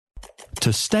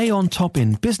To stay on top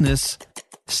in business,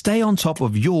 stay on top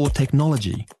of your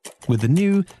technology with the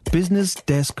new Business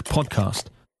Desk podcast,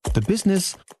 The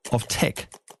Business of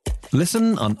Tech.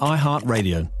 Listen on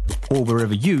iHeartRadio or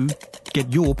wherever you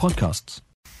get your podcasts.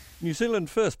 New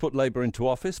Zealand first put Labour into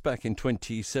office back in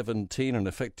 2017 and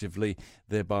effectively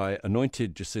thereby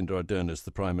anointed Jacinda Ardern as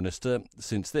the Prime Minister.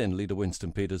 Since then, leader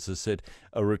Winston Peters has said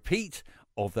a repeat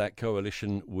of that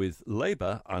coalition with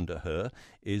Labour under her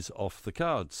is off the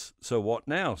cards. So what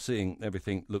now, seeing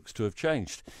everything looks to have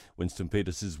changed? Winston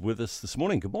Peters is with us this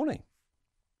morning. Good morning.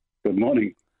 Good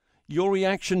morning. Your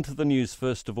reaction to the news,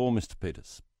 first of all, Mr.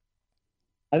 Peters?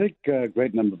 I think a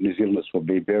great number of New Zealanders will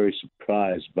be very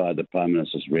surprised by the Prime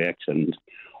Minister's reactions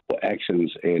or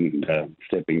actions in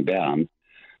stepping down.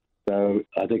 So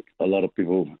I think a lot of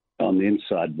people on the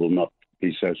inside will not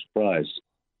be so surprised.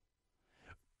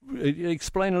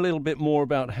 Explain a little bit more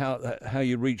about how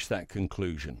you reached that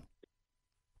conclusion.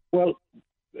 Well,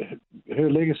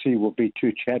 her legacy will be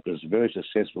two chapters, a very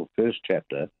successful first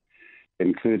chapter,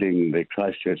 including the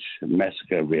Christchurch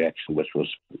massacre reaction, which was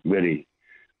really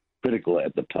critical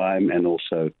at the time, and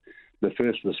also the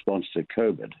first response to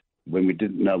COVID when we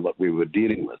didn't know what we were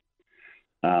dealing with.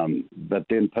 But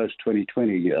then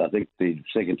post-2020, I think the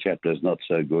second chapter is not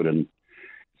so good, and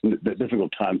it's a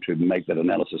difficult time to make that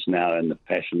analysis now in the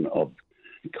passion of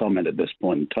comment at this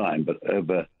point in time. But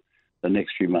over the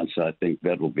next few months, I think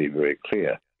that will be very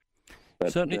clear.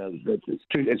 But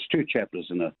it's two chapters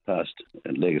in a past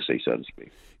legacy, so to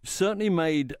speak. Certainly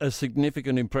made a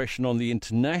significant impression on the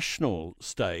international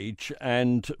stage,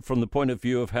 and from the point of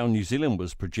view of how New Zealand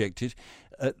was projected,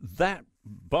 that,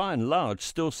 by and large,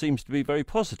 still seems to be a very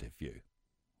positive view.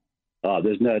 Oh,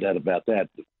 there's no doubt about that.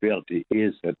 The reality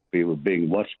is that we were being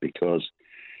watched because,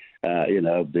 there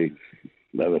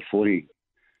were 40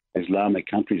 Islamic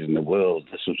countries in the world.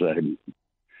 This was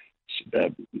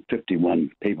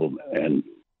 51 people and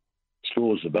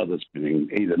scores of others being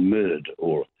either murdered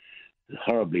or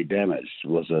horribly damaged. It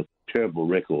was a terrible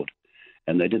record,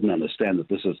 and they didn't understand that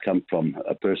this has come from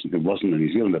a person who wasn't a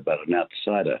New Zealander but an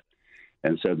outsider.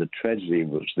 And so the tragedy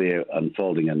was there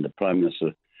unfolding, and the Prime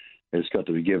Minister has got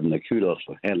to be given the kudos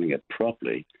for handling it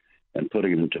properly and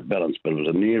putting it into balance. But it was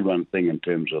a near-run thing in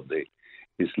terms of the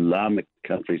Islamic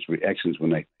countries' reactions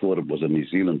when they thought it was a New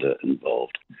Zealander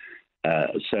involved.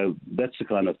 So that's the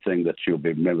kind of thing that she'll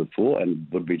be remembered for and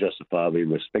would be justifiably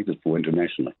respected for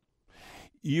internationally.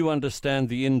 You understand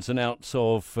the ins and outs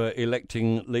of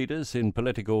electing leaders in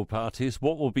political parties.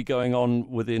 What will be going on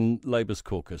within Labour's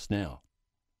caucus now?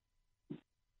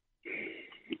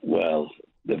 Well,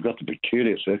 they've got the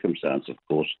peculiar circumstance, of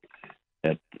course,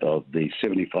 of the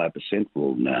 75%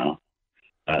 rule now.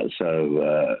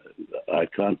 So I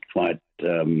can't quite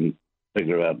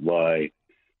figure out why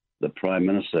the Prime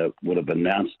Minister would have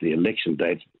announced the election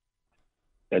date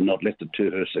and not left it to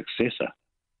her successor,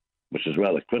 which is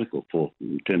rather critical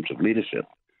in terms of leadership.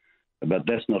 But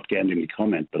that's not gained any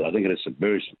comment, but I think it is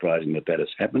very surprising that has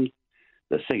happened.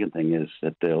 The second thing is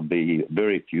that there'll be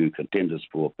very few contenders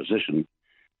for a position,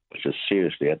 which is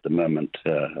seriously at the moment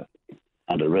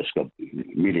under risk of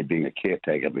merely being a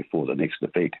caretaker before the next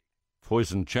defeat.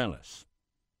 Poison chalice.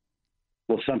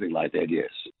 Well, something like that, yes.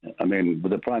 I mean,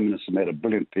 the Prime Minister made a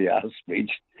brilliant PR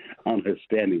speech on her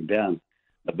standing down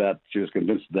about she was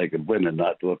convinced they could win, and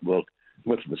I thought, well,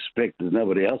 with respect, there's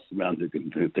nobody else around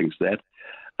who thinks that.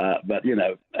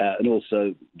 And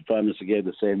also the Prime Minister gave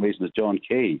the same reason as John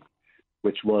Key,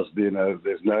 which was,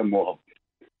 there's no more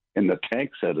in the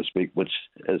tank, so to speak, which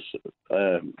is,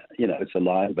 it's a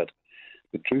lie. But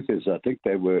the truth is, I think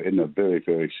they were in a very,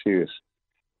 very serious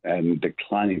and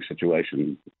declining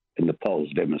situation, and the polls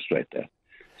demonstrate that.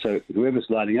 So whoever's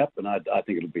lining up, and I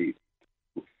think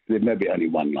there may be only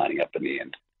one lining up in the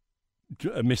end.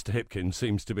 Mr. Hipkins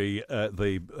seems to be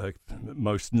the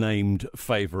most named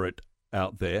favourite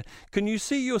out there. Can you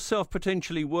see yourself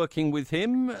potentially working with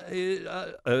him,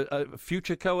 a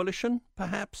future coalition,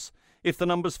 perhaps, if the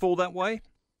numbers fall that way?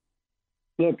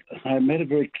 Look, I made it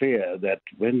very clear that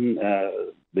when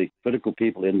the political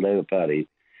people in Labour Party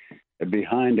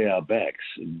behind our backs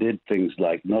did things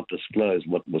like not disclose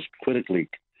what was critically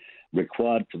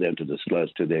required for them to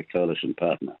disclose to their coalition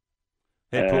partner.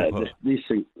 These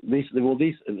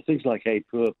things like Hey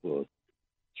Purpur,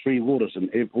 Three Waters, and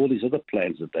all these other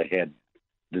plans that they had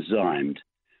designed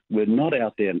were not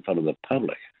out there in front of the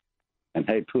public. And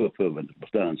Hey Purpur was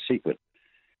done in secret,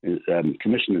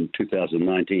 commissioned in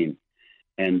 2019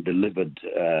 and delivered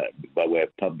by way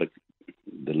of public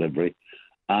delivery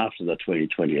after the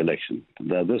 2020 election.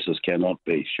 Now, this cannot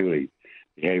be surely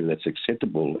behaviour that's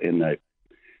acceptable in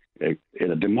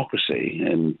a democracy,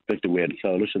 and particularly where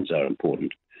coalitions are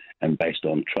important. and based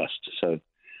on trust. So,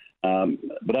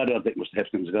 but I don't think Mr.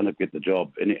 Hepkins is going to get the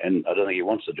job, and I don't think he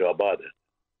wants the job either.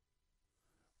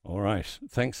 All right.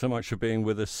 Thanks so much for being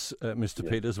with us, Mr.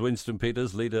 Peters. Winston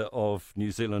Peters, leader of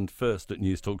New Zealand First at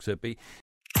News Talk ZB.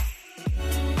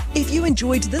 If you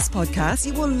enjoyed this podcast,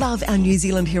 you will love our New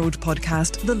Zealand Herald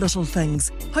podcast, The Little Things,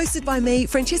 hosted by me,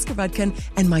 Francesca Rudkin,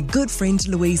 and my good friend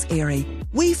Louise Airy.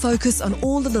 We focus on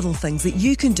all the little things that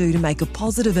you can do to make a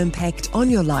positive impact on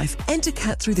your life and to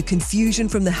cut through the confusion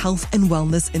from the health and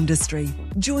wellness industry.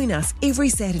 Join us every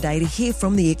Saturday to hear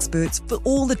from the experts for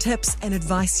all the tips and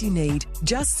advice you need.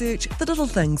 Just search The Little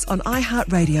Things on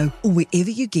iHeartRadio or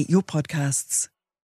wherever you get your podcasts.